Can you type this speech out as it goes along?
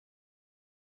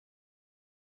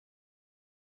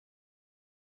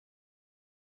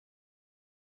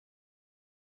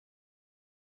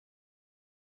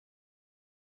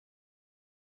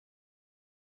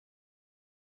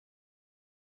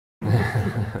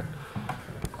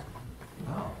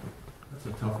Wow, that's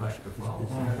a tough act to follow.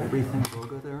 Everything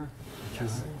yoga there?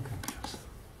 Just,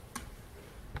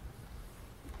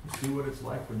 You see what it's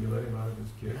like when you let him out of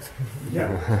his kids?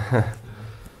 Yeah.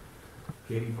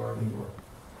 Katie Barley or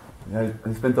yeah,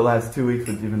 I spent the last 2 weeks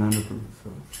with Jivananda, so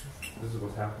This is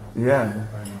what's happening. yeah,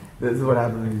 this is what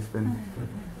happens when you spend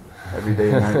every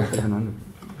day and night with Jivananda.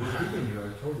 I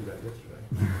told you that yesterday.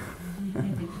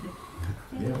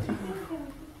 yeah.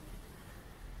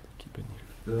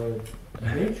 The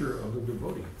nature of the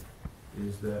devotee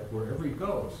is that wherever he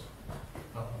goes,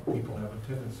 people have a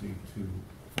tendency to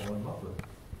fall in love with him.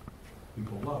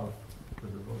 People love the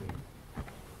devotee.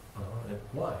 And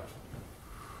why?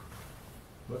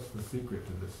 What's the secret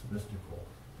to this mystical?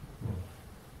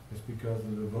 It's because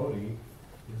the devotee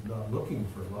is not looking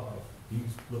for love.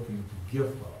 He's looking to give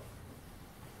love.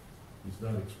 He's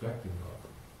not expecting love.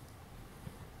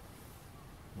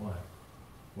 Why?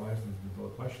 Why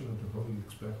should a devotee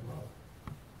expect love?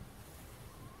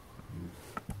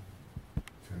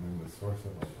 Turning the source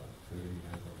of our love. So you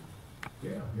have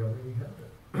Yeah, you already have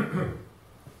it.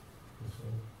 So,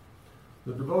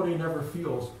 the devotee never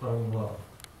feels unloved.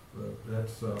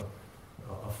 That's a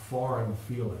foreign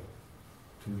feeling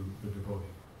to the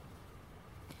devotee.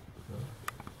 So,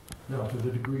 now, to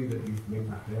the degree that you've made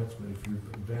an advancement, if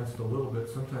you've advanced a little bit,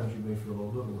 sometimes you may feel a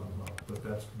little unloved, but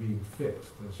that's being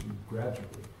fixed as you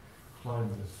gradually climb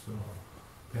this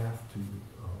path to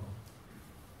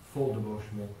full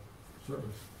devotional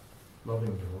service,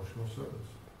 loving devotional service.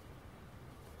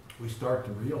 We start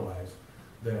to realize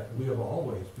that we have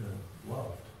always been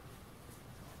loved,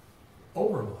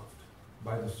 overloved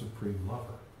by the Supreme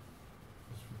Lover.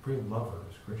 The Supreme Lover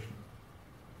is Krishna.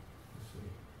 You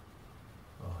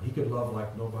see, he could love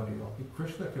like nobody else.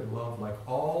 Krishna could love like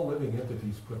all living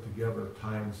entities put together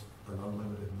times an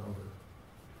unlimited number,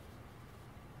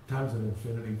 times an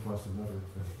infinity plus another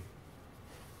infinity.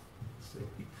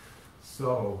 See,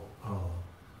 so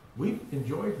we've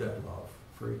enjoyed that love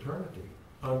for eternity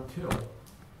until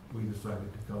we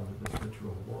decided to come to this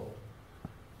material world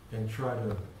and try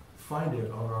to find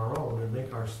it on our own and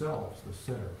make ourselves the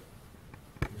center,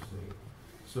 you see.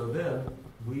 So then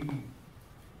we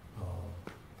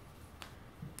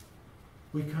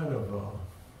kind of,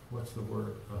 what's the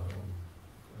word,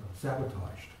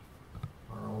 sabotaged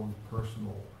our own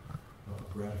personal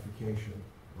gratification,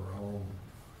 or our own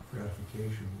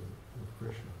gratification with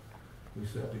Krishna. We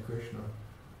said to Krishna,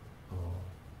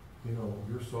 you know,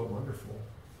 you're so wonderful.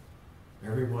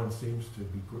 Everyone seems to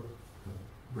be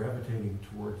gravitating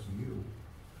towards you,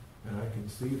 and I can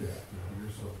see that. You know,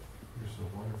 you're so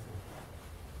wonderful.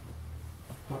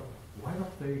 But why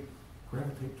don't they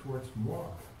gravitate towards moi?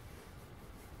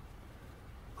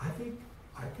 I think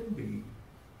I can be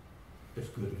as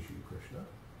good as you, Krishna.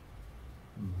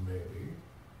 Maybe,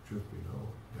 truth be known,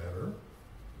 better.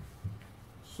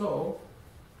 So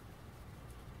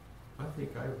I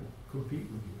think I will compete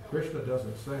with you. Krishna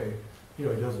doesn't say, you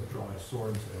know, he doesn't draw his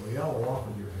sword and say, well, yeah, I'll walk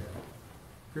with your head.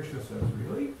 Krishna says,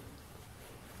 really?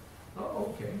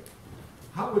 Oh, okay.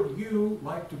 How would you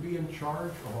like to be in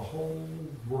charge of a whole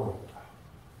world?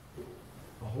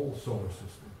 A whole solar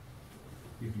system?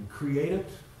 You can create it,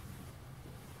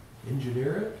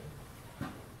 engineer it,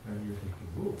 and you're thinking,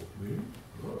 whoa, me?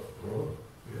 Oh,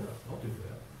 yeah, I'll do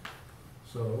that.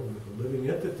 So the living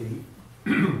entity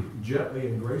gently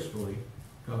and gracefully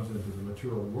comes into the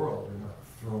material world. You're not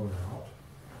thrown out,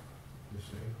 you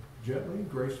see. Gently and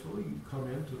gracefully you come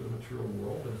into the material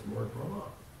world as Lord Brahma.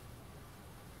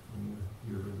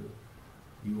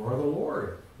 You are the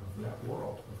Lord of that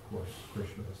world. Of course,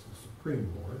 Krishna is the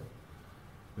Supreme Lord,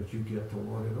 but you get to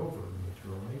lord it over in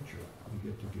material nature.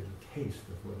 You get to get a taste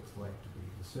of what it's like to be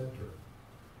the center.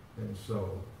 And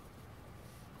so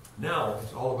now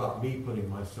it's all about me putting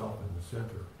myself in the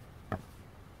center.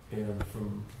 And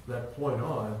from that point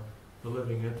on, the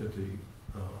living entity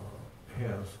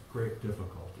has great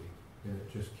difficulty, and it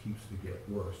just keeps to get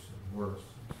worse and worse,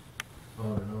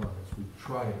 on and on, as we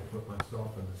try to put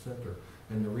myself in the center.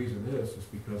 And the reason is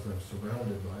because I'm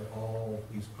surrounded by all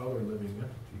these other living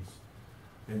entities,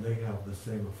 and they have the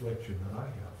same affliction that I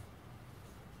have.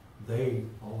 They,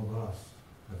 all of us,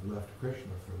 have left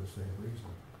Krishna for the same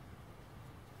reason,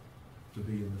 to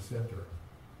be in the center.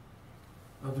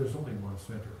 Now, there's only one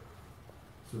center,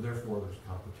 so therefore there's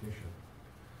competition.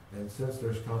 And since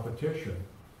there's competition,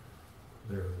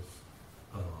 there's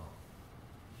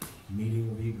meeting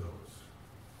of egos.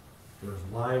 There's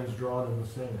lines drawn in the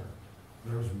sand.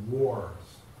 There's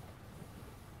wars,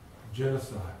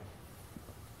 genocide,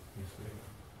 you see,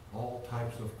 all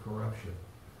types of corruption,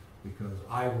 because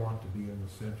I want to be in the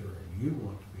center and you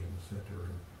want to be in the center,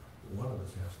 and One of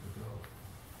us has to go.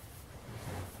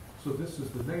 So this is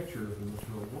the nature of the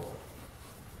material world.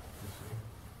 You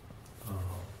see.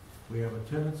 We have a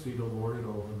tendency to lord it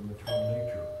over the material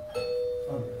nature.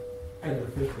 And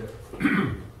to think that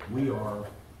we are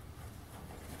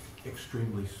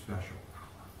extremely special.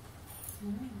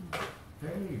 Hey,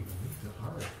 Vanita,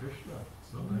 hi, Krishna.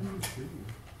 So nice to see you.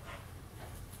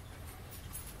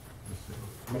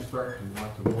 We start to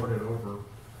want to lord it over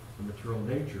the material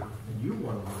nature, and you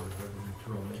want to lord it over the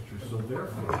material nature. So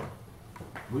therefore,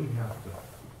 we have to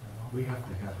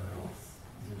have it all.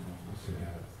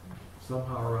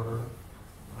 Somehow or other,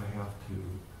 I have to,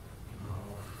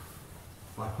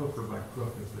 by hook or by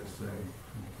crook, as they say,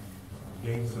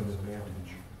 gain some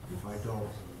advantage. If I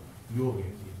don't, you'll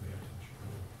gain the advantage.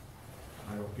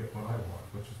 I don't get what I want,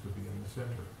 which is to be in the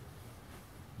center.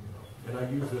 You know, and I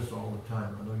use this all the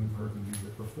time. I know you've heard me use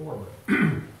it before, but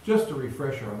just to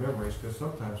refresh our memories, because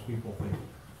sometimes people think,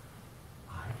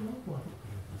 I don't want to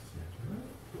be in the center.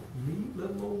 Me,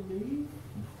 little old me?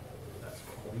 No, that's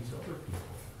for all these other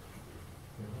people.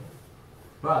 You know?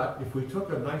 But if we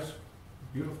took a nice,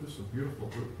 beautiful, this is a beautiful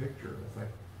group picture.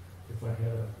 If I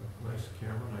had a nice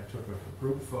camera and I took a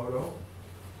group photo,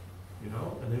 you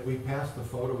know, and then we passed the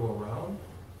photo around,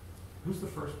 who's the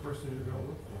first person you're going to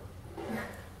look for?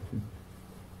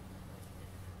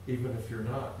 Even if you're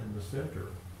not in the center,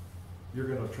 you're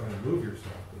going to try to move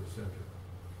yourself to the center.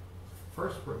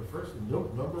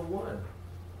 Number one,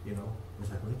 you know,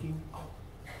 was I blinking? Oh,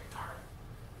 darn.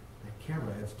 That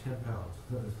camera adds 10 pounds.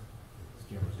 This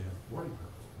camera's adds 40 pounds.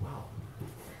 Wow.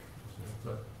 So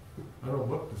I don't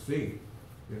look to see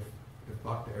if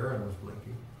Dr. Aaron was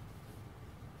blinking.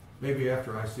 Maybe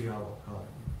after I see how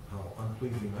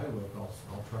unpleasing I look,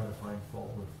 I'll try to find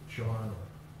fault with Sean or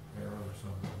Aaron or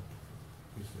someone.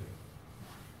 You see.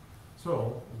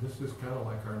 So this is kind of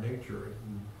like our nature.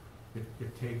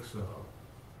 It takes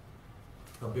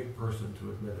a big person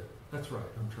to admit it. That's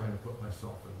right. I'm trying to put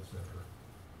myself in the center.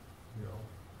 You know.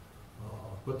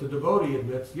 But the devotee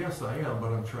admits, yes, I am,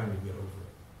 but I'm trying to get over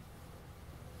it.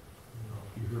 You know,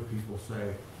 you hear people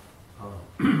say,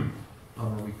 I'm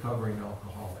a recovering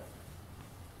alcoholic.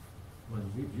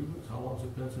 How long has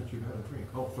it been since you've had a drink?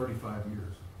 Oh, 35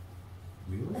 years.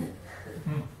 Really?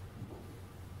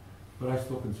 But I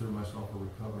still consider myself a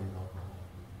recovering alcoholic.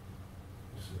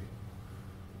 You see?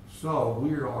 So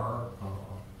we are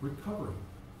recovering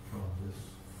from this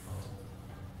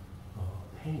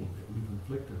pain that we've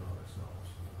inflicted on ourselves.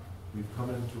 We've come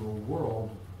into a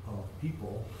world of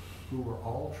people who are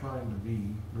all trying to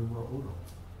be numero uno.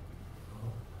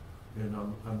 And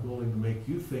I'm willing to make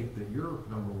you think that you're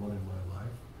number one in my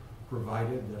life,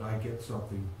 provided that I get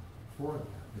something for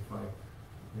that.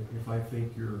 If I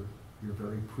think you're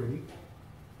very pretty,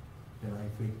 and I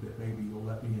think that maybe you'll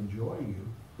let me enjoy you,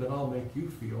 then I'll make you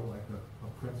feel like a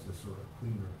princess or a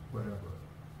queen or whatever.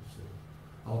 You see,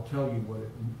 I'll tell you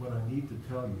what I need to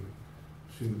tell you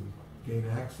to gain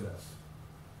access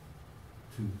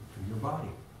to your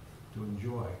body, to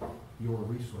enjoy your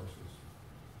resources.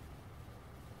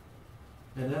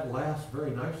 And that lasts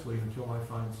very nicely until I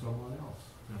find someone else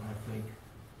that I think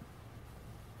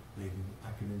maybe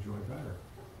I can enjoy better.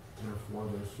 Therefore,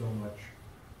 there's so much,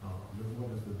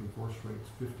 what is the divorce rate?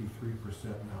 It's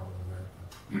 53% now in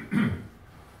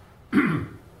America.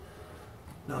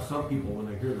 Now, some people, when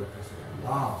they hear that, they say,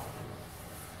 wow.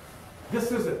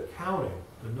 This isn't counting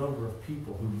the number of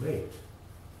people who mate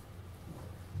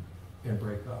and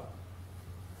break up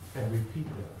and repeat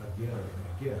that again and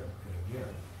again and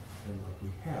again. And like we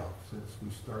have since we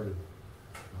started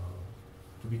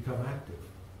to become active.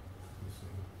 You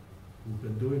see, we've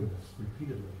been doing this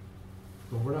repeatedly,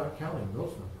 but we're not counting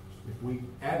those numbers. If we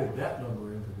added that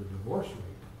number into the divorce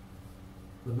rate,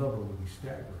 the number would be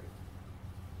staggering.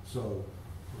 So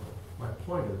my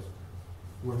point is,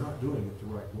 we're not doing it the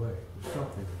right way. There's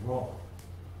something wrong.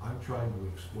 I'm trying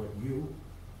to exploit you.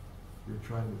 You're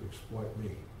trying to exploit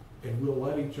me. And we'll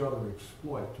let each other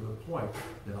exploit to the point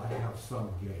that I have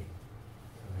some gain.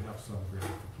 And I have some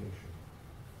gratification.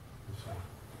 You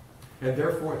see. And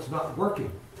therefore it's not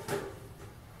working.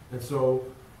 And so,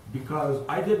 because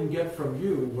I didn't get from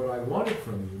you what I wanted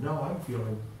from you, now I'm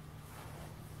feeling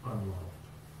unloved.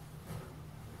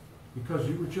 Because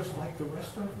you were just like the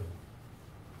rest of them.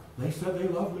 They said they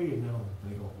love me, and now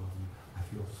they don't love me. I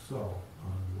feel so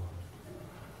unloved.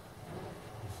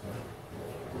 You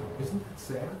see? Isn't that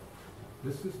sad?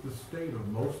 This is the state of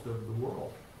most of the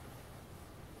world.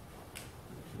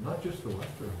 Not just the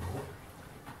Western world.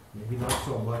 Maybe not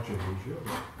so much in Asia,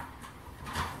 but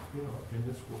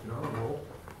in our world,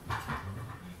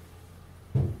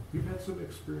 you've had some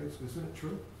experience, isn't it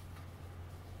true?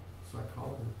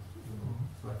 Psychology,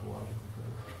 psychological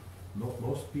thing.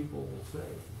 Most people will say,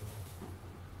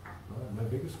 my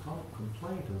biggest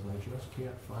complaint is I just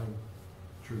can't find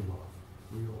true love,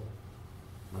 real,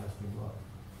 lasting love.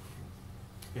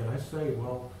 And I say,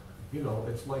 well,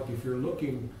 it's like if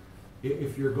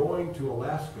you're going to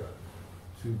Alaska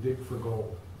to dig for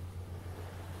gold,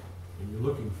 and you're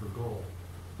looking for gold,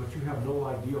 but you have no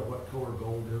idea what color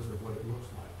gold is or what it looks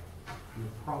like,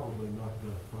 you're probably not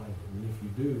going to find it. And if you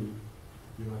do,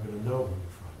 you're not going to know when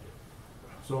you find it.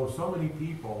 So many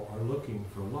people are looking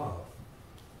for love.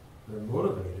 They're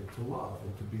motivated to love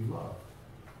and to be loved.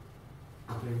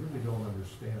 But they really don't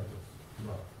understand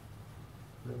love.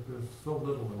 There's so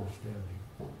little understanding.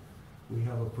 We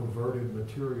have a perverted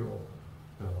material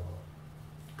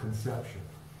conception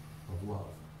of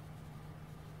love.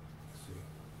 See.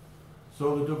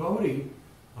 So the devotee,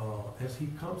 as he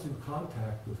comes in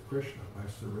contact with Krishna by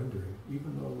surrendering,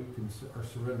 even though our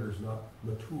surrender is not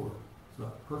mature, it's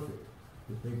not perfect,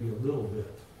 it may be a little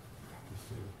bit, you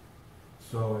see.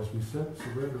 So as we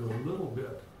surrender a little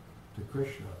bit to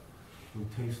Krishna, we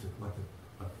taste it like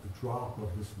a drop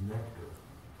of this nectar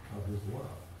of his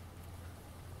love,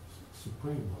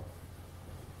 supreme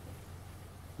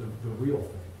love, the real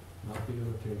thing, not the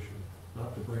imitation,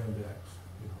 not the brand X,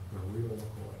 the real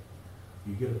McCoy.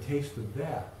 You get a taste of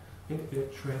that, and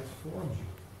it transforms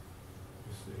you.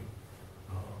 You see,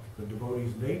 the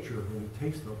devotee's nature, when he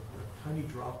tastes a tiny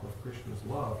drop of Krishna's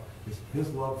love, his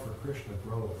love for Krishna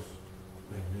grows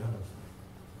magnanimously.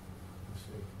 You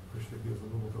see, Krishna gives a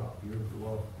little drop, your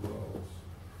love grows,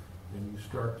 and you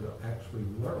start to actually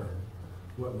learn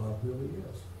what love really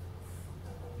is.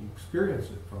 You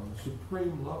experience it from the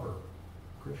supreme lover,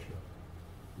 Krishna.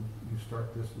 You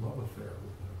start this love affair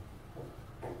with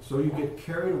him. So you get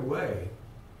carried away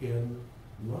in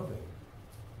loving.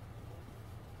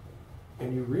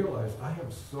 And you realize, I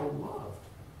am so loved.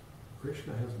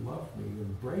 Krishna has loved me,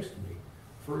 embraced me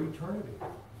for eternity.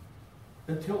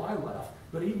 Until I left.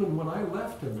 But even when I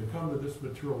left him to come to this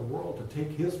material world to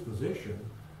take his position,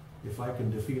 if I can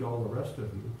defeat all the rest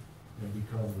of you and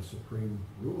become the supreme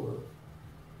ruler,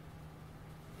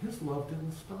 his love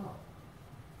didn't stop.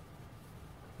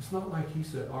 It's not like he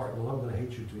said, all right, well, I'm going to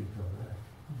hate you till you come back.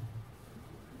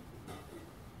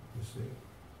 You see?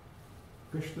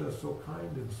 Krishna is so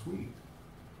kind and sweet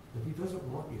that he doesn't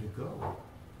want you to go.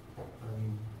 I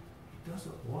mean, he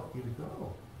doesn't want you to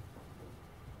go.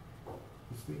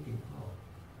 He's thinking,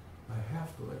 oh, I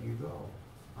have to let you go.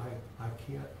 I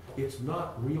can't. It's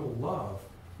not real love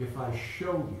if I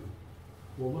show you,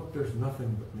 well, look, there's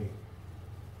nothing but me.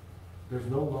 There's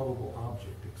no lovable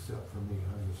object except for me.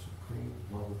 I'm the supreme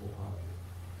lovable object.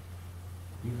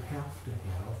 You have to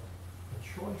have a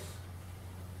choice.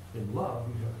 In love,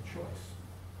 you have a choice.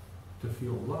 To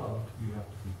feel loved, you have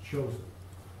to be chosen.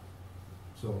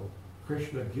 So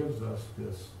Krishna gives us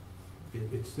this,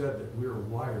 it's said that we're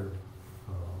wired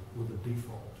with a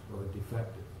default or a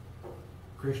defective.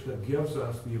 Krishna gives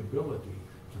us the ability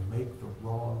to make the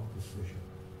wrong decision.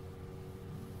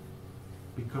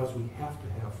 Because we have to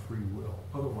have free will.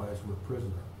 Otherwise, we're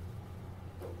prisoner.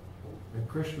 And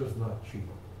Krishna's not cheap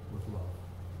with love.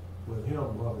 With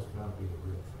him, love has got to be the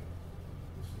real thing.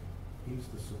 You see, he's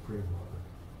the supreme lover.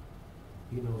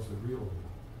 He knows the real me.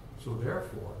 So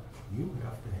therefore, you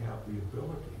have to have the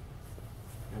ability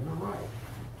and the right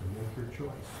to make your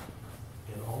choice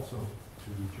and also to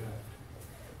reject.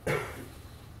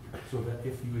 So that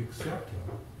if you accept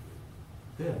him,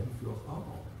 then he feels, oh,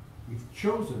 you've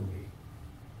chosen me.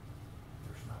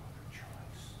 There's no other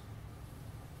choice.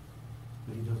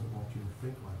 But he doesn't want you to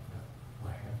think like that.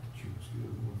 Well, I have to choose you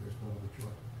when there's no other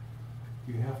choice.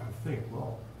 You have to think,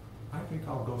 well, I think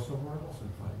I'll go somewhere else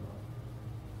and find love.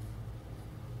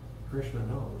 Krishna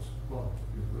knows, well,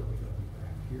 you're really going to be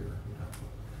back here.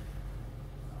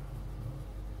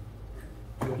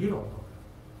 But you don't know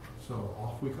that. So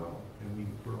off we go. And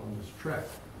we're on this trek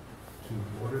to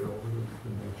lord it over the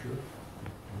nature,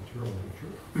 material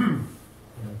nature,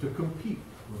 and to compete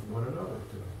with one another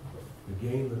to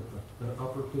gain the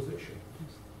upper position.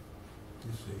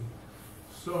 You see?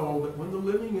 So that when the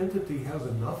living entity has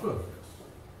enough of this,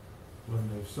 when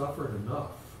they've suffered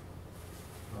enough,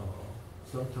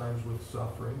 sometimes with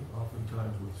suffering,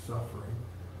 oftentimes with suffering,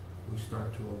 we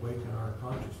start to awaken our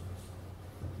consciousness.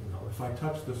 If I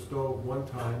touch the stove one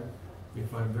time,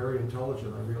 if I'm very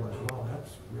intelligent, I realize, wow,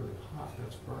 that's really hot,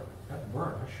 that's burnt. That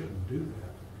burnt, I shouldn't do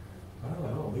that. I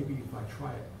don't know, maybe if I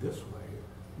try it this way.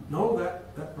 No,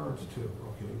 that burns too,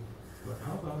 okay? But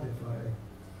how about if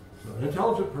so an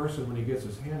intelligent person, when he gets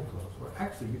his hand close, or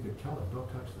actually you could tell him, don't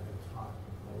touch that, it's hot.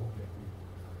 Oh, okay.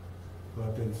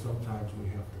 But then sometimes we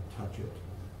have to touch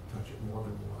it more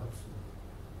than once.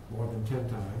 more than 10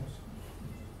 times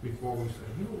before we say,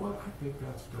 you know what, I think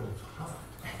that stove's hot.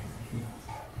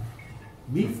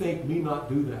 Me think, me not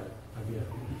do that again.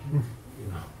 You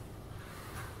know.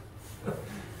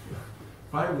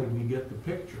 Finally, we get the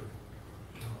picture.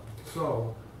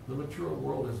 So the material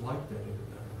world is like that.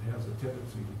 It has a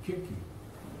tendency to kick you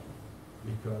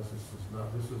because this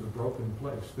is a broken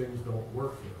place. Things don't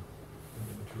work here in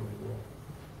the material world.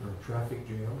 There are traffic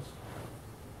jams.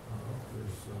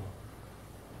 There's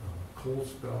cold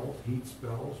spells, heat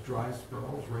spells, dry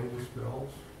spells, rainy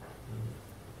spells. And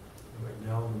right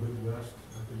now in the Midwest,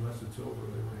 unless it's over,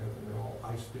 they're all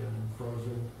iced in and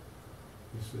frozen.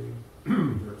 You see,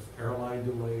 there's airline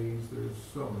delays. There's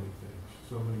so many things,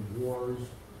 so many wars.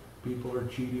 People are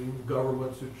cheating.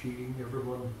 Governments are cheating.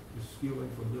 Everyone is stealing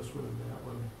from this one and that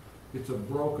one. It's a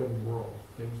broken world.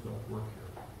 Things don't work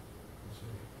here. You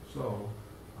see, so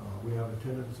we have a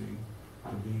tendency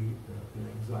to be in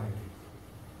anxiety.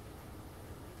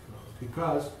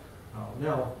 Because,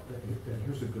 now, and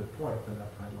here's a good point that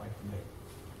I'd like to make.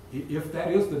 If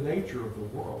that is the nature of the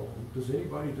world, does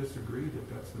anybody disagree that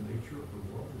that's the nature of the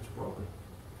world? It's broken.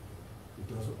 It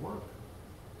doesn't work.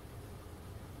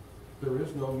 There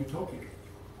is no utopia.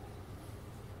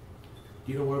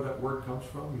 Do you know where that word comes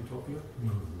from, utopia?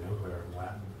 Nowhere in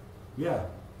Latin. Yeah.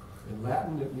 In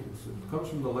Latin, it comes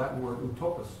from the Latin word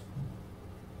utopus,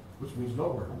 which means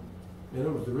nowhere. In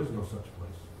other words, there is no such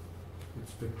place.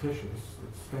 It's fictitious.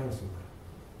 It's fantasy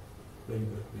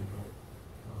land.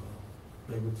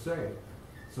 They would say,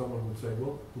 someone would say,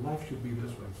 well, life should be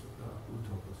this way. So,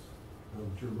 utopus.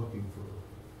 You're looking for,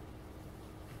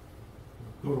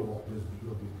 go to Walt Disney,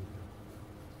 you'll be there.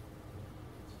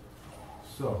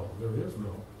 So there is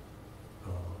no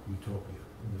utopia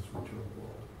in this material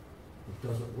world. It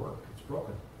doesn't work. It's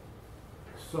broken.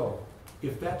 So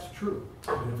if that's true,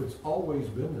 and if it's always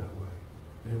been that way,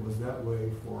 and it was that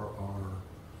way for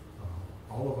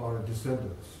all of our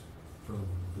descendants from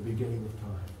the beginning of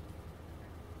time,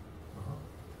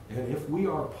 and if we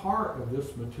are part of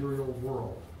this material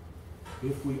world,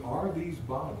 if we are these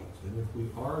bodies, and if we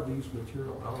are these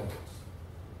material elements,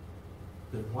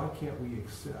 then why can't we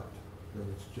accept that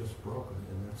it's just broken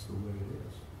and that's the way it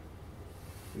is?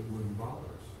 It wouldn't bother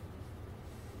us.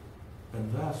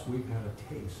 Unless we've had a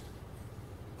taste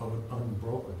of an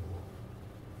unbroken world.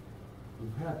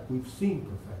 We've seen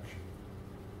perfection,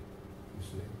 you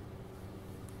see.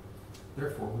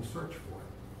 Therefore we search for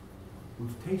it.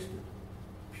 We've tasted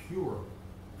pure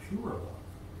love.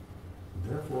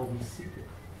 Therefore we seek it.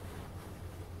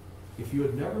 If you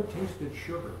had never tasted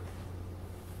sugar,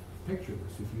 picture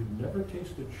this, if you'd never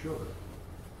tasted sugar,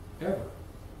 ever,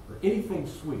 or anything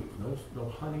sweet, no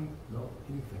honey, no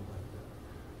anything like that,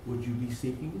 would you be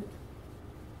seeking it?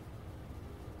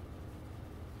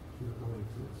 You don't know it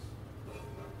exists.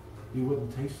 You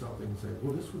wouldn't taste something and say,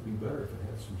 well, this would be better if it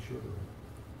had some sugar in it.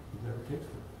 You've never tasted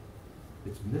it.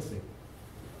 It's missing.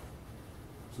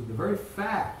 So the very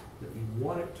fact that you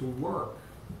want it to work,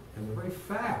 and the very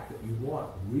fact that you want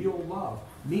real love,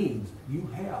 means you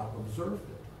have observed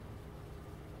it.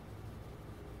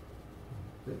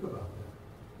 Think about that.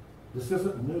 This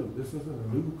isn't new. This isn't a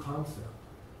new concept,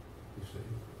 you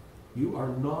see. You are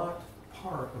not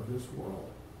part of this world.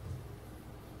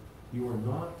 You are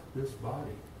not this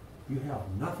body. You have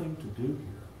nothing to do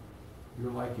here.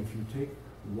 You're like if you take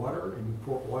water and you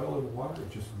pour oil in water, it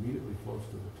just immediately floats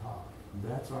to the top.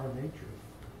 That's our nature.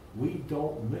 We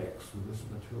don't mix with this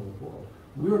material world.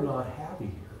 We're not happy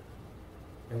here.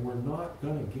 And we're not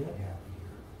going to get happy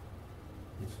here.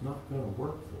 It's not going to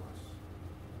work for us.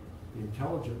 The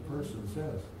intelligent person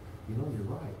says, you know, you're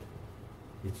right.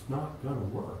 It's not going to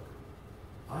work.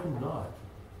 I'm not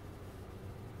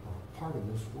part of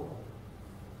this world.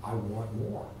 I want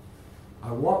more.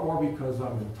 I want more because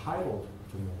I'm entitled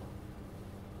to more.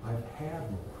 I've had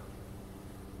more.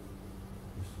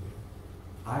 You see,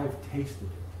 I've tasted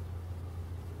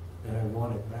it, and I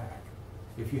want it back.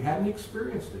 If you hadn't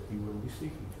experienced it, you wouldn't be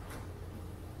seeking it.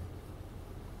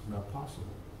 It's not possible.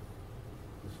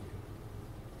 You see.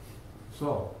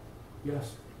 So,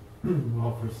 yes.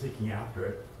 Well, if we're seeking after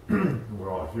it, and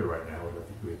we're all here right now, which I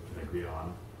think we can agree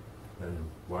on, then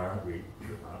why aren't we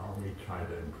trying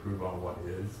to improve on what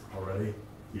is already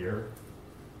here?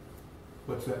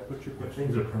 What's that? What's your If question?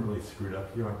 things are permanently screwed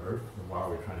up here on Earth, then why are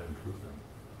we trying to improve them?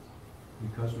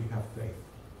 Because we have faith.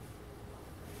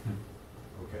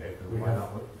 Okay, then We why have-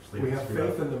 not just leave We it have screwed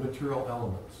faith up? in the material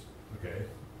elements. Okay,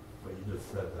 but you just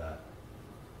said that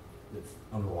it's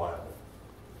unreliable.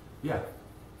 Yeah.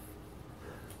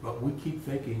 But we keep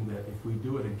thinking that if we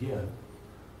do it again,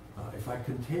 if I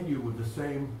continue with the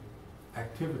same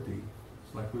activity,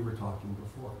 it's like we were talking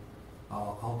before,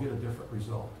 I'll get a different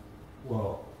result.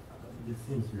 Well, it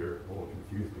seems you're a little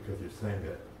confused because you're saying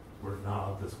that we're not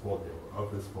of this world yet, we're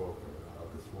of this world, but we're not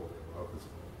of this world yet, we're of this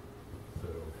world.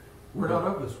 So, We're not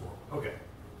of this world. okay.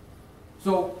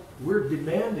 So we're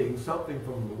demanding something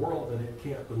from the world that it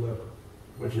can't deliver.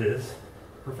 Which is?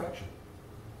 Perfection.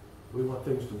 We want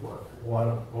things to work.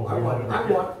 Well, I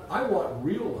want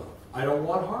real love. I don't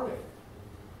want heartache.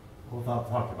 Well, without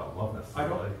talking about love I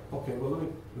don't. necessarily. Okay, well let me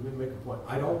make a point.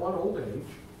 I don't want old age.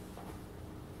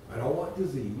 I don't want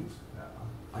disease. Yeah.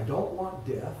 I don't want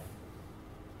death.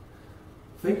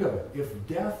 Think of it. If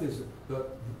death is the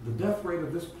death rate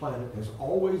of this planet has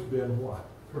always been what?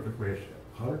 Perfect ratio.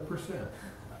 100%.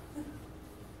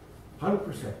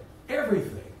 100%.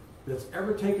 Everything that's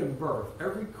ever taken birth,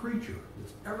 every creature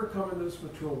that's ever come into this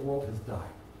material world has died.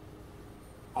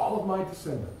 All of my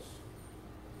descendants.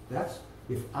 That's,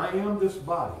 if I am this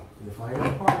body, if I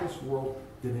am part of this world,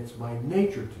 then it's my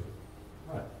nature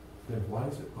to. Right. Then why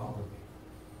does it bother me?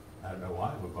 I don't know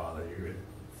why it would bother you.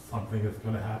 It's something that's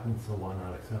going to happen, so why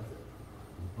not accept it?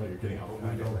 But you're getting off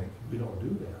track, I think. We don't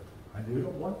do that. I do. We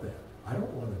don't want that. I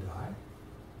don't want to die.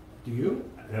 Do you?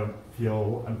 I don't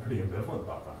feel, I'm pretty ambivalent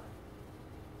about that.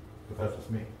 But that's just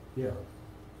me. Yeah.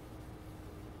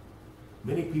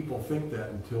 Many people think that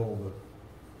until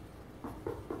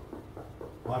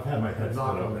Well, I've had my head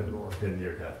Knock split on the open, door. been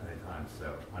near death many times,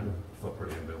 so I'm still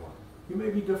pretty ambivalent. you may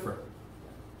be different.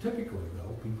 Typically,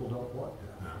 though, people don't want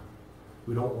that. Yeah.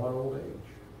 We don't want old age.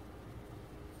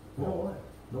 We don't want it.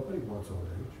 Nobody wants old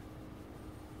age.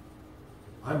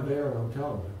 I'm there and I'm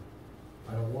telling you,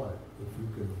 I don't want it. If you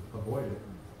can avoid it,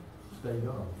 stay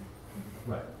young.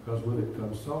 Right. Because with it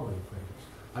comes so many things.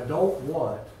 I don't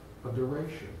want a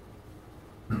duration.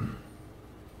 Duration?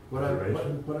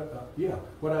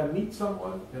 When I meet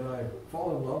someone and I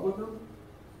fall in love with them,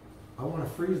 I want to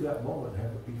freeze that moment and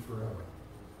have it be forever.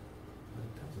 But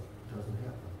it doesn't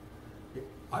happen.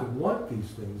 I want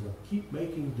these things. I keep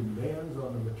making demands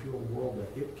on the material world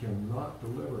that it cannot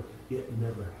deliver. It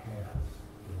never has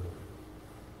delivered.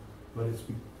 But it's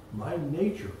my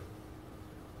nature.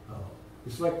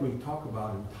 It's like we talk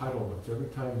about entitlements. Every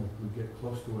time we get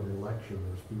close to an election,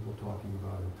 there's people talking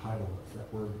about entitlements.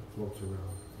 That word floats around,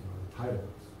 entitlements.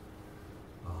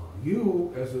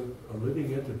 You, as a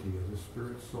living entity, as a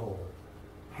spirit soul,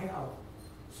 have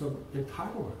some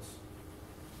entitlements.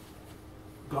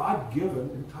 God-given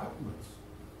entitlements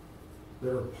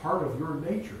that are part of your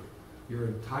nature. You're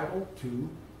entitled to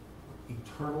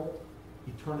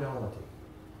eternality.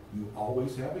 You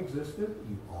always have existed.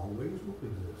 You always will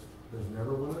exist. There's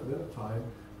never been a time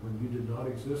when you did not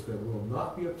exist. There will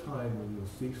not be a time when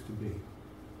you'll cease to be.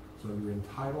 So you're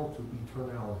entitled to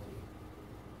eternality.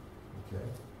 Okay?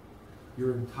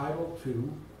 You're entitled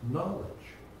to knowledge.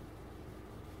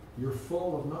 You're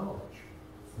full of knowledge.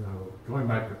 So going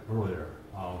back to earlier,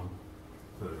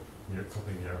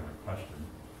 something near my question.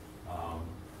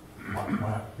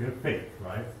 We have faith,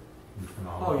 right? In Oh,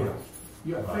 phenomena. yeah.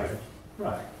 You have Right. faith.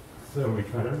 Right. So we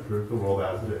try to improve the world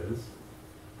as it is.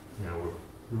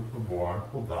 We're born,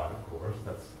 we'll die, of course,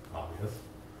 that's obvious.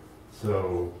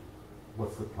 So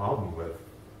what's the problem with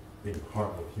being part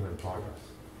of human progress?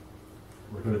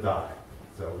 We're going to die.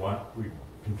 So why don't we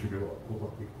contribute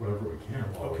whatever we can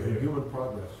while we're Okay, here? human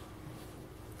progress.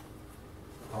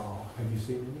 Have you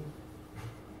seen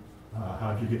any?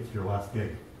 How'd you get to your last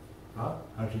gig? Huh?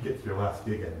 How'd you get to your last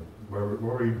gig, and where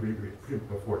were you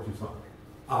before Tucson?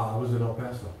 I was in El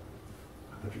Paso.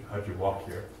 How'd you walk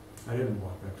here? I didn't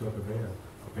walk. I took a van.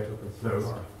 Okay, Took a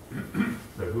so- car.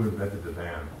 So who invented the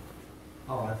van?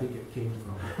 Oh, I think it came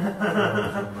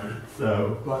from.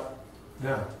 So, But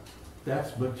now,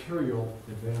 that's material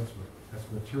advancement. That's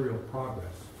material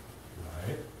progress.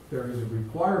 right, There is a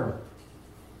requirement.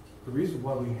 The reason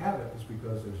why we have it is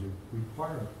because there's a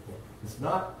requirement for it. It's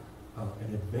not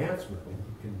an advancement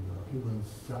in human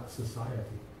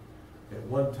society. At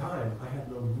one time, I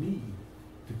had no need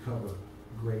to cover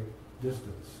great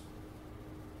distance.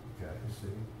 okay. You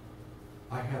see,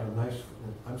 I had a nice,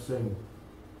 I'm saying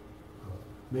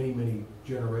many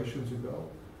generations ago,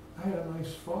 I had a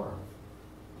nice farm.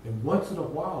 And once in a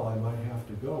while, I might have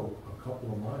to go a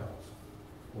couple of miles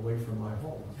away from my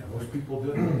home. Yeah, Most people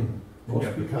didn't. Most Yeah,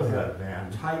 people because of had that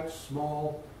van, tight,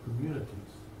 small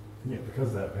communities. yeah, because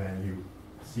of that van, you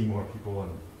see more people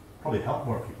and probably help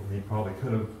more people than you probably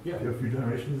could have Yeah. a few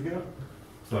generations ago.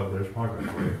 So there's progress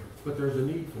for you, But there's a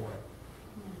need for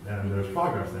it. and there's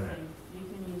progress in it. You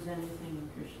can use anything in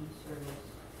Christian service.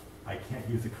 I can't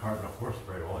use a cart and a horse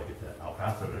very well. I get to El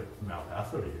Paso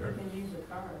to You here. can use a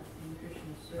car in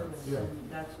Christian service, Yeah. and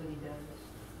that's what he does.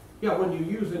 Yeah, when you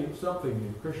use something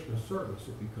in Krishna service,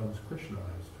 it becomes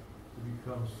Krishnized.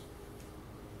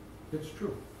 It's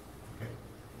true.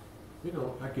 You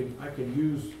know, I can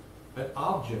use an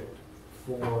object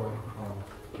for,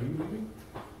 are you leaving?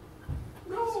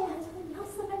 No.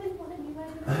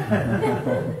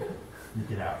 You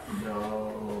get out.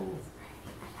 No.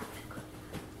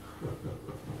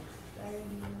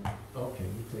 Okay,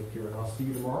 you take care, and I'll see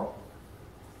you tomorrow.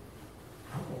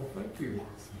 Oh, thank you.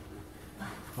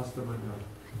 Hasta mañana.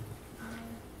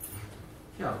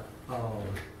 Yeah,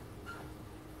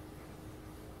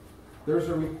 there's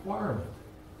a requirement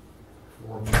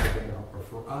for me to have, or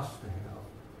for us to have,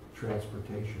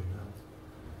 transportation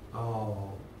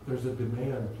now. There's a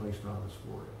demand placed on us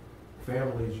for it.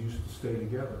 Families used to stay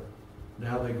together.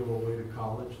 Now they go away to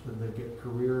college, then they get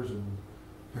careers, and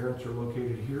parents are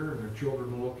located here, and their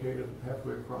children are located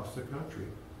halfway across the country.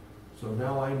 So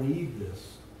now I need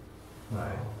this.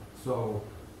 Right. So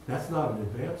that's not an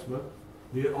advancement.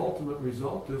 The ultimate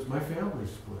result is my family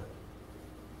split.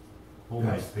 Only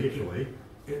That's- spatially.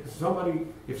 If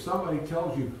somebody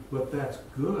tells you, but that's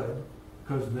good,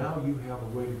 because now you have a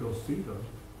way to go see them,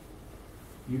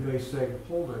 you may say,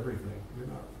 hold everything. You're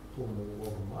not pulling the wool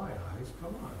over my eyes.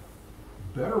 Come on.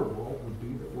 Better world would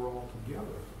be that we're all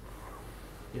together.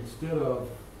 Instead of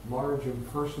large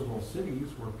impersonal cities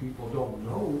where people don't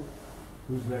know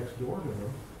who's next door to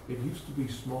them, it used to be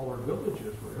smaller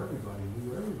villages where everybody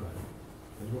knew everybody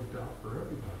and looked out for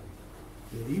everybody.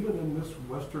 And even in this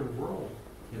Western world,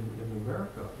 in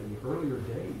America, in the earlier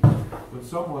days, when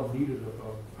someone needed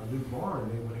a new barn,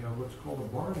 they would have what's called a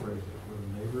barn raising, where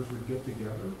the neighbors would get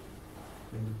together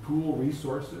and pool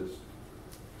resources.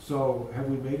 So have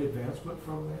we made advancement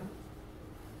from that?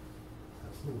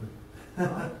 Absolutely.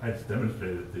 I just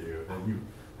demonstrated it to you,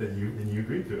 and you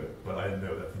agreed to it, but I didn't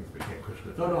know that things became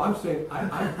Krishna. No, I'm saying,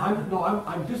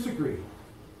 I'm disagreeing.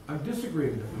 I'm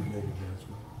disagreeing that we've made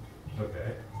advancement.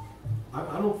 Okay.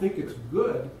 I don't think it's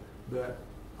good that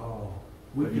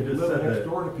we But you can just live said next that-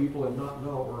 door to people and not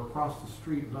know, or across the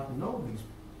street and not know these.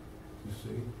 You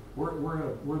see, we're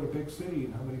in a big city,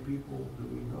 and how many people do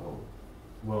we know?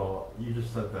 Well, you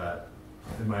just said that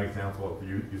in my example of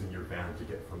you using your van to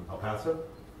get from El Paso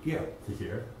Yeah, to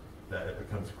here, that it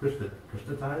becomes Krishnatized?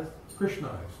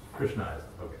 Christianized. Krishnized,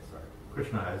 okay, sorry.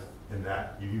 Krishnized, in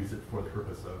that you use it for the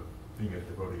purpose of being a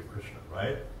devotee of Krishna,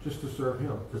 right? Just to serve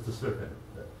him. Just to serve him.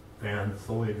 That van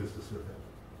solely exists to serve him.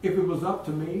 If it was up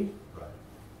to me, Right.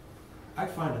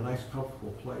 I'd find a nice,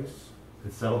 comfortable place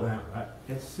And settle down, right?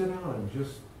 and sit down and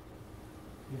just,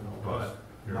 But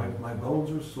you're, my bones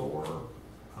are sore.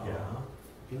 yeah.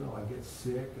 I get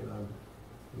sick, and I'm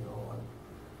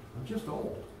just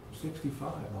old. I'm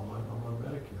 65. I'm on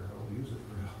Medicare. I don't use it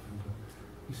very often.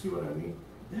 But you see what I mean?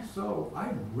 So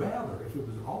I'd rather, if it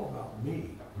was all about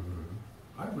me,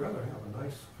 Mhm. I'd rather have a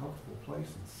nice, comfortable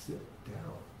place and sit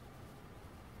down.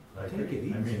 I Take agree. it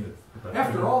easy. I mean, that's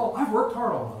After all, I've worked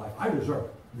hard all my life. I deserve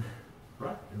it.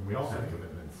 right, and we all have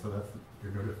commitments, so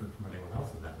you're no different from anyone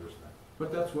else in that respect.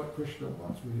 But that's what Krishna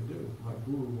wants me to do. My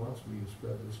guru wants me to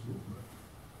spread this movement.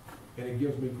 And it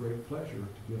gives me great pleasure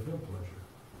to give him pleasure.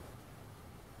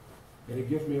 And it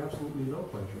gives me absolutely no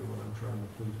pleasure when I'm trying to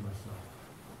please myself.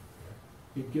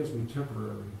 It gives me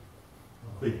temporary,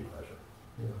 Fleeting pleasure.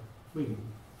 fleeting.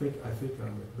 I think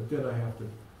I'm it, but then I have to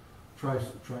try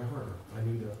harder.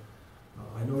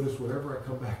 I notice whenever I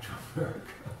come back to America,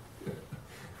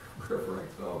 wherever I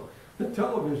go, the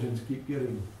televisions keep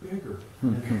getting bigger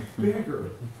and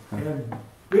bigger and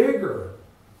bigger.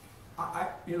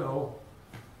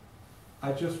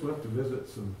 I just went to visit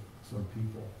some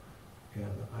people, and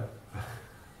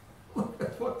I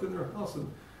walked in their house,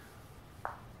 and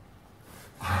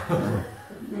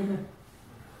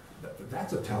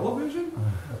that's a television?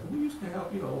 We used to have,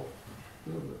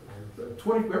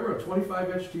 remember a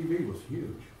 25-inch TV was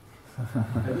huge.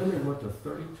 And then they went to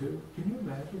 32. Can you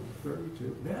imagine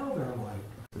 32? Now they're like,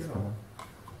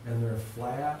 and they're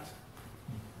flat,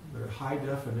 they're high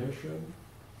definition,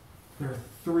 they're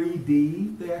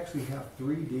 3D. They actually have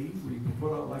 3D where you can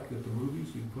put on, like at the movies,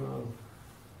 you can put on,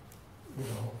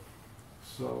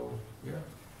 so, yeah.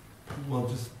 Well,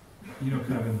 just, kind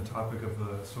of in the topic of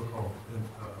the so-called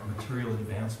material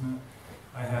advancement,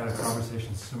 I had a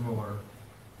conversation similar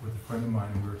with a friend of mine.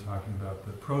 We were talking about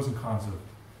the pros and cons of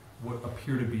what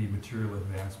appear to be material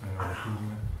advancement or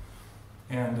improvement.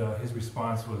 And his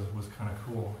response was kind of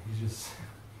cool. He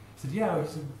said, yeah, he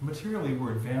said, materially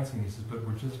we're advancing, he says, but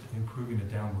we're just improving a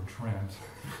downward trend.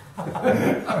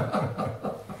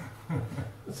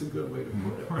 That's a good way to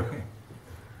put it. Right.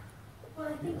 Well,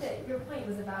 I think that your point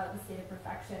was about the state of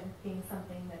perfection being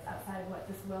something that's outside of what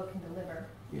this world can deliver.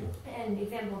 Yeah. And the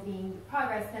example being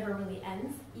progress never really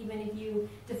ends, even if you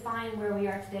define where we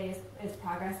are today as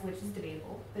progress, which is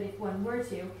debatable. But if one were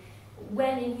to,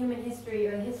 when in human history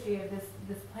or the history of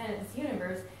this planet, this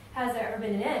universe, has there ever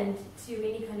been an end to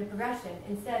any kind of progression?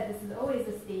 Instead, this is always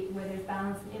a state where there's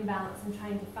balance and imbalance and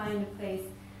trying to find a place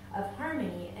of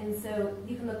harmony. And so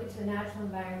you can look into the natural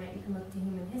environment, you can look to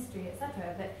human history,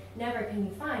 etc., but never can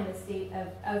you find a state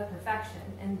of perfection.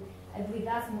 And I believe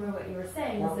that's more what you were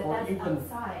saying, is that Or that's even,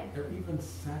 outside. or even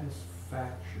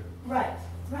satisfaction. Right.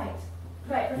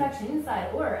 Perfection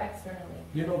inside or externally.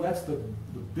 You know, that's the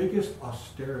biggest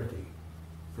austerity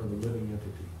for the living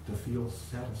entity, to feel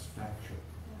satisfaction.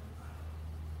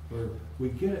 Where we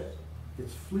get it,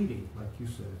 it's fleeting, like you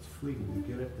said, it's fleeting. We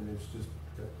get it, and it's just,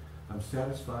 I'm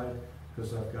satisfied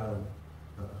because I've got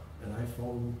an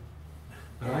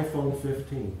iPhone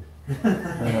 15.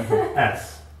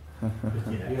 S.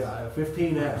 Yeah, a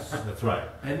 15S. That's right.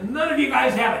 And none of you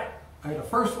guys have it. I had the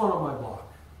first one on my block.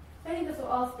 I think that's what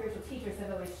all spiritual teachers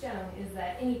have always shown, is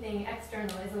that anything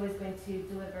external is always going to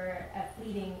deliver a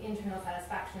fleeting internal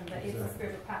satisfaction, but it's the Exactly.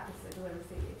 spiritual practice that delivers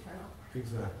the eternal.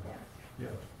 Exactly. Yeah.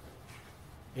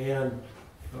 Yeah. And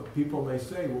people may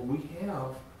say, well, we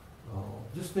have,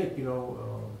 just think,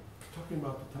 talking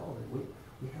about the television,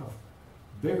 we have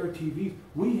bigger TVs.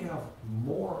 We have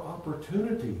more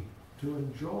opportunity to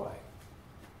enjoy.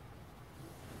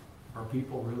 Are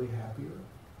people really happier?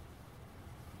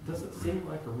 Doesn't seem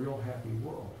like a real happy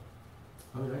world.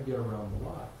 I mean, I get around a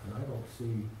lot, and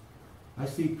I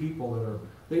see people that are,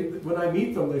 when I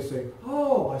meet them, they say,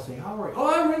 oh, I say, how are you? Oh,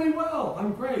 I'm really well,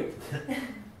 I'm great.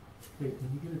 Hey,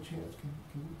 when you get a chance, can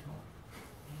we talk?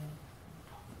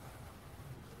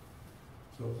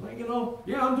 So it's like,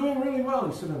 yeah, I'm doing really well.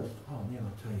 And sometimes, oh man,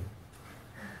 I'll tell you,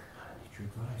 I need your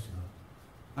advice,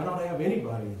 I don't have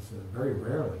anybody that's very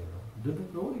rarely,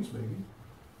 devotees maybe,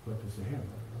 but they say, hey,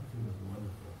 everything is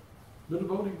wonderful. The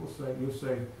devotee will say, you'll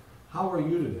say, how are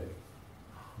you today?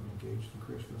 I'm engaged in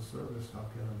Krishna's service, how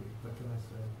can I be? What can I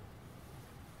say?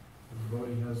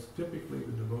 Typically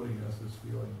the devotee has this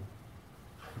feeling,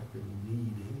 I don't really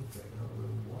need anything, I don't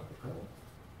really want, I don't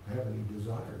have any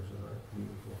desires that aren't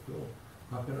being fulfilled.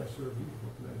 How can I serve you?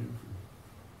 What can I do for you?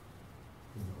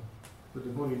 The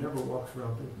devotee never walks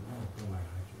around thinking, oh boy,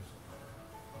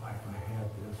 if I had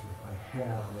this, or if I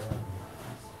had that.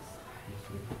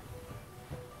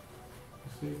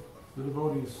 You see, the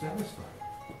devotee is satisfied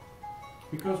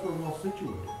because we're well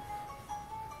situated.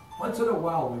 Once in a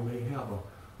while we may have a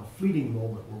fleeting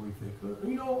moment where we think,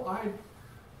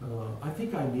 I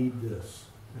think I need this.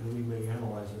 And then we may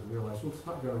analyze it and realize, well, it's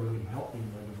not going to really help me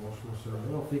in my devotional service.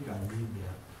 I don't think I need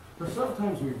that. But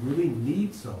sometimes we really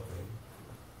need something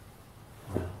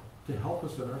to help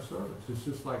us in our service. It's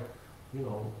just like,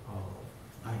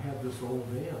 I had this old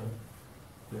van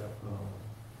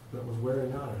that was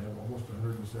wearing out. It had almost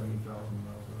 170,000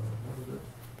 miles on it. What was it?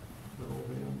 That old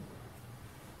van?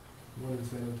 The one in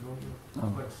San Antonio?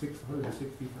 Oh. Like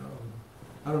 660,000.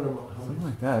 I don't know how Something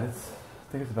many. like that. I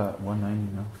think it's about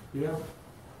 190 now. Yeah.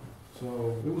 So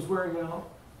it was wearing out,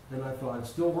 and I thought it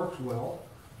still works well,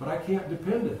 but I can't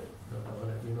depend it.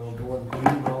 Going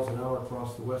 80 miles an hour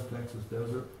across the West Texas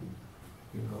desert,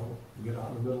 get out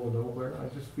in the middle of nowhere. I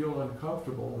just feel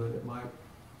uncomfortable that it might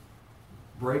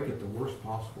break at the worst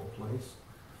possible place.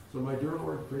 So my dear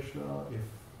Lord Krishna,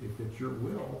 if it's your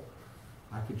will,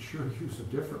 I could sure use a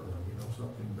different one,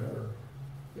 something better.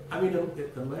 I mean,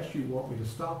 unless you want me to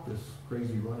stop this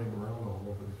crazy running around all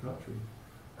over the country.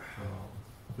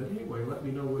 But anyway, let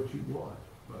me know what you want.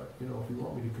 But, if you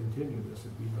want me to continue this,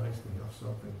 it'd be nice to have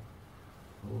something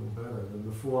a little better. Then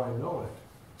before I know it,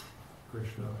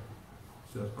 Krishna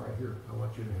says, right here, I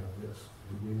want you to have this.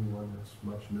 He gave me one that's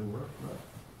much newer, not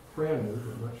brand new,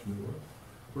 but much newer.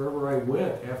 Wherever I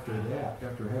went after that,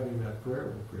 after having that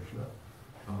prayer with Krishna,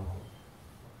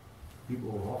 people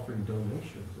were offering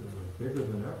donations that were bigger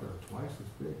than ever, twice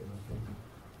as big. And I'm thinking,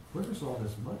 where's all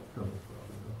this money coming from?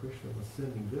 Krishna was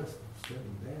sending this and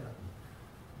sending that.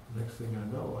 And next thing I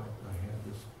know, I had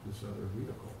this other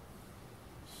vehicle.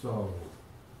 So,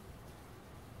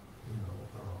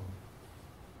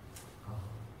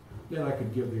 then I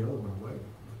could give the other one away.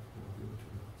 Give it to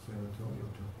the San Antonio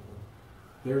Temple.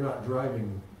 They're not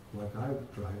driving like I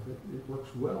drive it. It works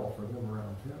well for them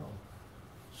around town.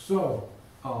 So,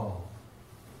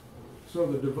 so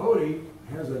the devotee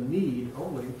has a need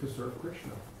only to serve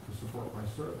Krishna, to support my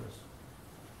service.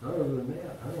 Other than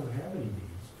that, I don't have any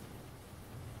needs.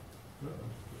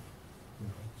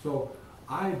 So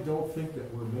I don't think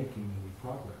that we're making any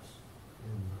progress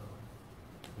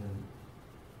in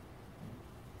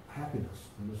happiness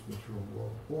in this material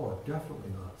world, or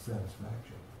definitely not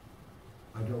satisfaction.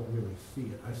 I don't really see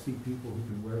it. I see people who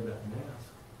can wear that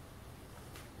mask.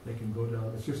 They can go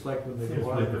down. It's just like when they Seems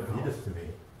go out really of their house. defeatist to me.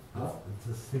 Huh? It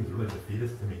just seems really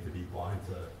defeatist to me to be blind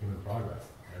to human progress.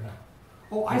 I don't know.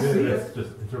 Oh, I Even see if it. it's just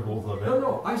intervals of it.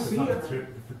 No, I It's see not it.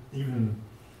 even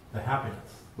the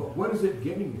happiness. But what is it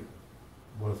giving you?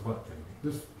 What is what thing?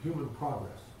 This human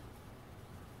progress.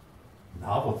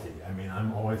 Novelty. I mean,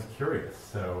 I'm always curious,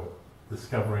 so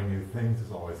discovering new things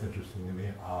is always interesting to me.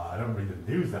 I don't read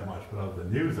the news that much, but of the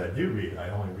news I do read, I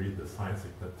only read the science,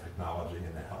 the technology,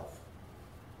 and the health.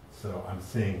 So I'm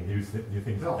seeing new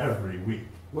things Health. every week.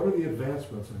 What are the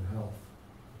advancements in health?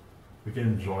 We can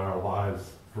enjoy our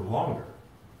lives for longer,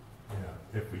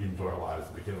 if we enjoy our lives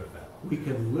to begin with that. We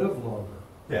can live longer.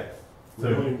 Yes. We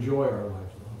don't So, enjoy our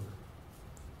lives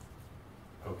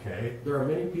longer. okay. There are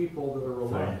many people that are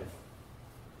alive,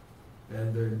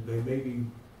 and they may be,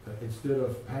 instead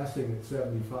of passing at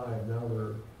 75, now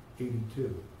they're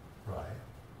 82. Right.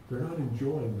 They're not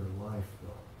enjoying their life,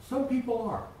 though. Some people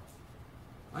are.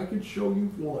 I could show you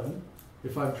one.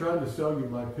 If I'm trying to sell you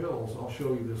my pills, I'll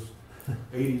show you this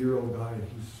 80-year-old guy, and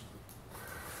he's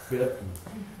fit, and,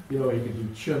 he can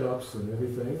do chin-ups and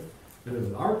everything. And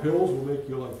then our pills will make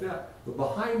you like that. But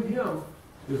behind him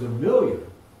is a million,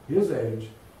 his age,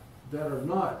 that are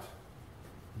not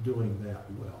doing that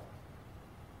well.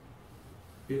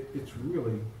 It's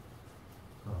really,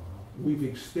 we've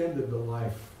extended the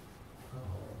life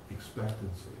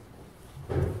expectancy.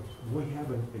 We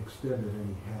haven't extended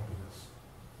any happiness.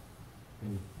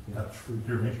 That's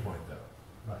your viewpoint,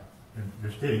 though. Right. And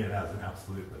you're stating it as an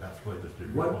absolute, but that's really just your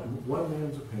viewpoint. One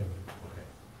man's opinion. Okay.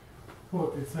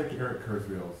 Well, it's like Eric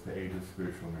Kurzweil's The Age of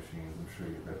Spiritual Machines. I'm sure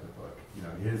you've read the book.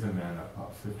 He is a man that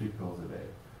pops 50 pills a day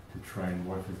to try and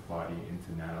morph his body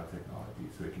into nanotechnology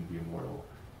so it can be immortal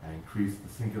and increase the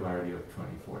singularity of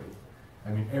 2040. I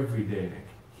mean, every day, Nick,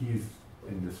 he's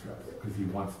in distress because he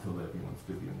wants to live, he wants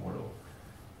to be immortal.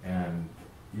 And,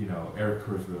 Eric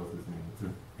Kurzweil's his name. It's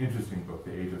an interesting book,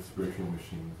 The Age of Spiritual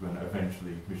Machines, when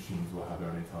eventually machines will have their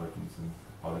own intelligence and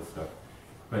all this stuff.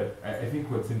 But I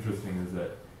think what's interesting is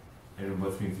that, and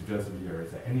what's being suggested here,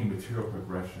 is that any material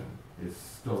progression is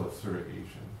still a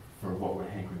surrogation for what we're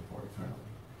hankering for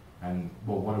eternally. And,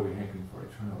 well, what are we hankering for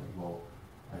eternally? Well,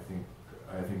 I think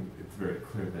it's very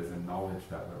clear there's a knowledge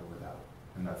that we're without,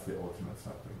 and that's the ultimate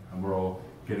suffering. And we're all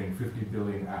getting 50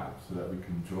 billion apps so that we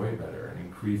can enjoy better and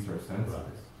increase our senses. Right.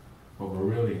 But we're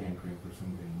really hankering for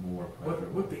something more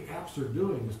pleasurable. What the apps are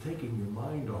doing is taking your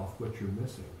mind off what you're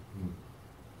missing. Mm.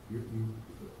 You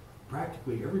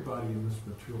practically everybody in this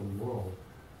material world,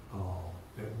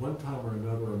 at one time or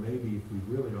another, or maybe if we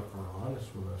really are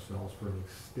honest with ourselves for an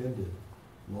extended,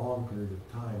 long period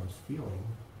of time, is feeling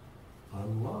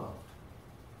unloved.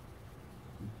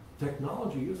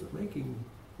 Technology isn't making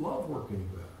love work any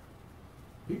better.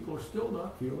 People are still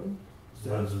not feeling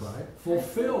satisfied,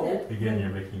 fulfilled. Again, you're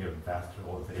making a vast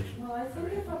generalization. Well, I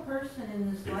think if a person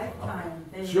in this lifetime,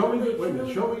 they Show me really wait a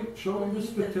minute, show me the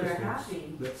believe that they're statistics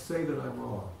happy. that say that I'm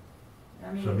wrong.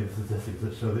 I mean, Show me the statistics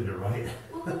that show that you're right.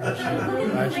 Well, look at the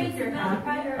rates of depression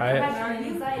and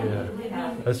anxiety. Yeah.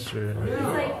 I mean, That's true. it's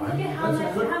like, look at how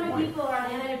That's a good many point. people are on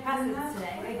antidepressants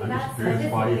today. Like, I'm that's just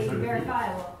curious why you statistically said it.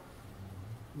 verifiable.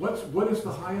 What is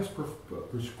the highest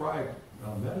prescribed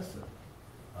medicine?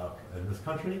 In this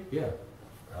country, Yeah,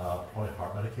 probably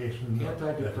heart medication,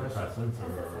 Antidepressants.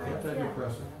 or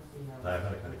antidepressant.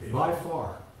 diabetic medication. By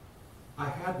far. I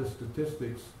had the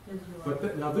statistics,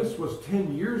 but now this was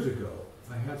 10 years ago.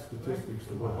 I had statistics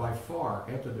that were by far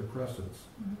antidepressants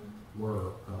were,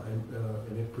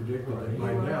 and it predicted that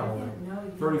by now,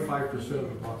 35% of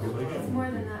the population. It's more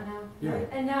than that now. Yeah.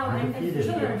 And now, and Undefeated.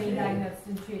 children are being diagnosed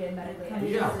and treated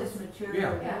medically. Yeah. This material.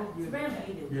 Yeah. Yeah, it's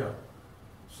rampant. Yeah.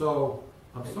 So,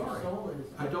 I'm But your sorry. soul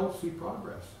is- I don't see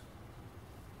progress.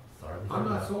 Sorry. I'm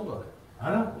not sold on it.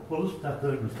 I don't, we'll just have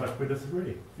to respectfully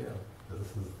disagree. Yeah. Because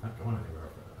this is not going anywhere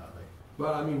for that way.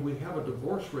 But I mean, we have a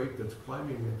divorce rate that's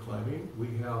climbing and climbing.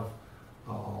 We have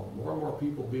more and more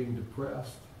people being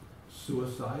depressed.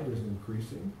 Suicide is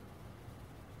increasing.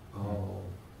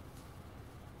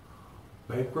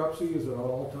 Bankruptcy is at an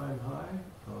all-time high.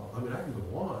 I mean, I can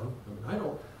go on. I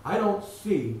mean, I don't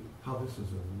see how this is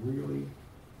a really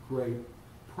great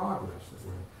progress that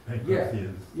we're. Bankruptcy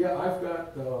is, Yeah, I've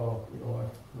got, I don't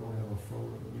have a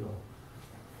phone,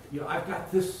 I've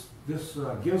got this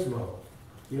gizmo.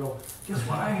 Guess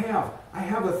what I have? I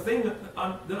have a thing that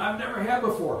I've never had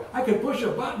before. I can push a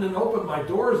button and open my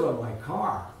doors on my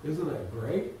car. Isn't that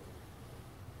great?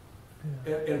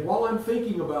 Yeah. And while I'm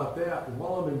thinking about that, and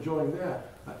while I'm enjoying that,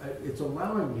 it's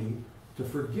allowing me to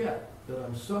forget that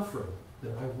I'm suffering,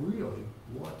 that I really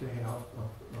want to have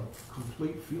a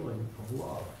complete feeling of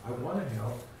love. I want to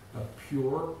have a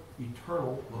pure,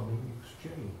 eternal, loving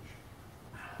exchange.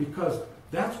 Because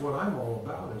that's what I'm all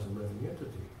about as a living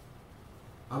entity.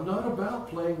 I'm not about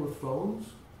playing with phones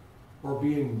or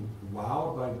being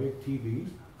wowed by big TVs.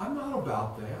 I'm not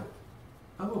about that.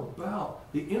 I'm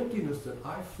about the emptiness that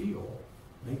I feel.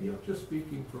 Maybe I'm just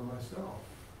speaking for myself.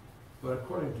 But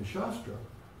according to Shastra,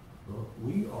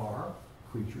 we are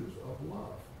creatures of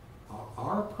love.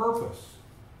 Our purpose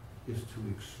is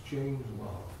to exchange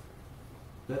love.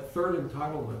 That third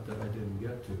entitlement that I didn't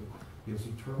get to is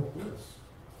eternal bliss.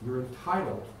 You're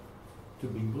entitled to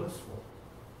be blissful.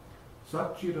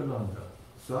 Sat Jivananda.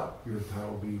 Sat, you're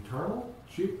entitled to be eternal.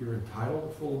 Chit, you're entitled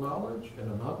to full knowledge.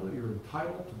 And Ananda, you're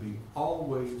entitled to be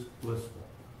always blissful.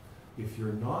 If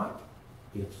you're not,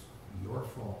 it's your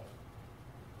fault.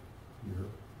 You're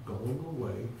going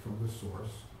away from the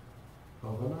source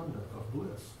of Ananda, of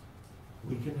bliss.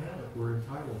 We can have it. We're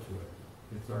entitled to it.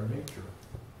 It's our nature.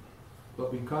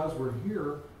 But because we're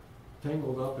here,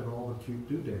 tangled up in all the cute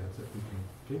doodads that we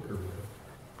can tinker with,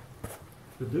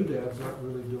 the doodads aren't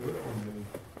really delivering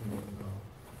any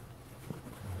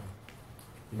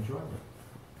enjoyment.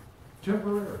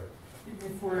 Temporary.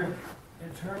 If we're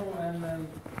eternal and then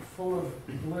full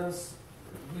of bliss,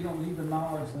 we don't need the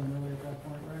knowledge then really at that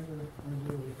point, right? Or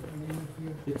do we? I mean, if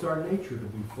you... It's our nature to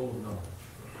be full of knowledge.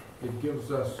 It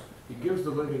gives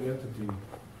the living entity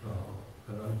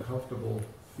an uncomfortable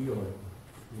feeling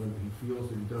when he feels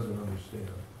that he doesn't understand.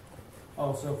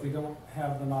 Oh, so if we don't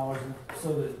have the knowledge,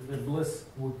 so the bliss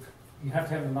would, you have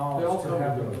to have the They knowledge all to come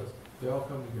have the together. bliss. They all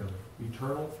come together.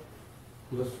 Eternal,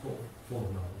 blissful, full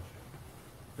of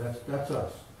knowledge. That's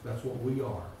us. That's what we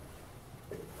are.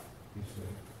 You see.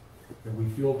 And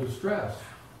we feel distress.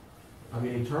 I'm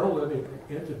an eternal living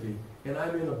entity, and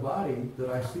I'm in a body that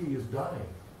I see is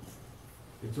dying.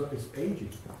 It's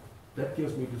aging. That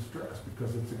gives me distress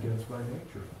because it's against my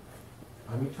nature.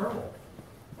 I'm eternal.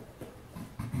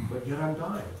 But yet I'm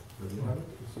dying. You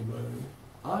see what I mean?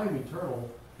 I'm eternal,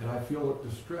 and I feel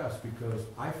distress because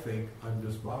I think I'm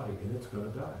this body, and it's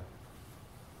going to die.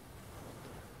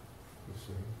 You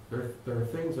see? There are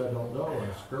things I don't know, and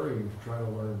I'm scurrying to try to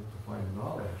learn to find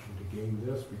knowledge and to gain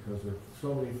this because there are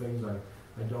so many things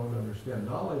I don't understand.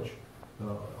 Knowledge,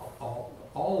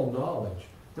 all knowledge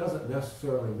doesn't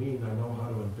necessarily mean I know how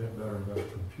to invent better and better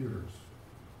computers.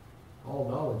 All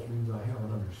knowledge means I have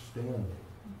an understanding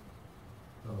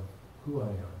of who I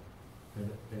am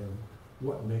and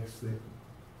what makes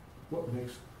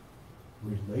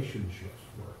relationships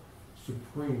work,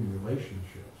 supreme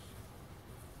relationships.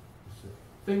 You see,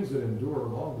 things that endure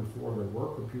long before there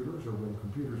were computers or when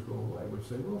computers go away, which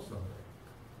they will someday.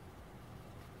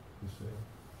 You see.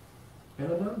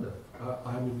 And Ananda,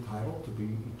 I'm entitled to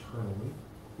be eternally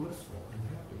blissful and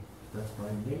happy. That's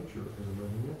my nature as a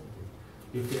living entity.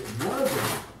 If it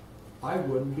wasn't, I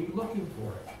wouldn't be looking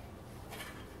for it.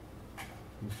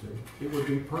 You see, it would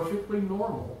be perfectly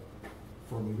normal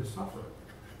for me to suffer.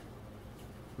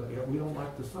 But yet we don't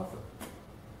like to suffer.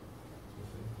 You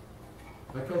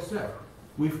see? Like I said,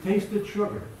 we've tasted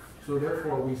sugar, so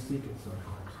therefore we seek it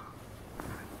sometimes.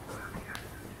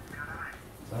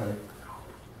 Sorry.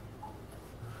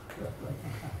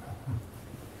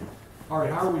 All right,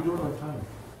 how are we doing on time?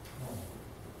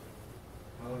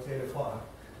 Well, it's 8 o'clock.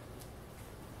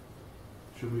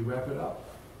 Should we wrap it up?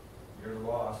 You're the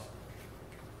boss.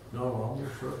 No,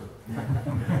 almost certain. You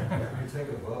can take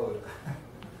a vote.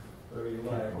 Whatever you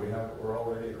like. We're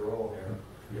all ready to roll here.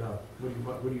 Yeah.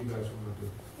 What do you guys want to do?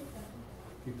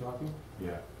 Keep talking?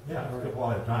 Yeah. Yeah, it's a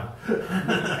lot of time.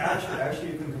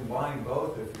 Actually, you can combine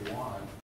both if you want.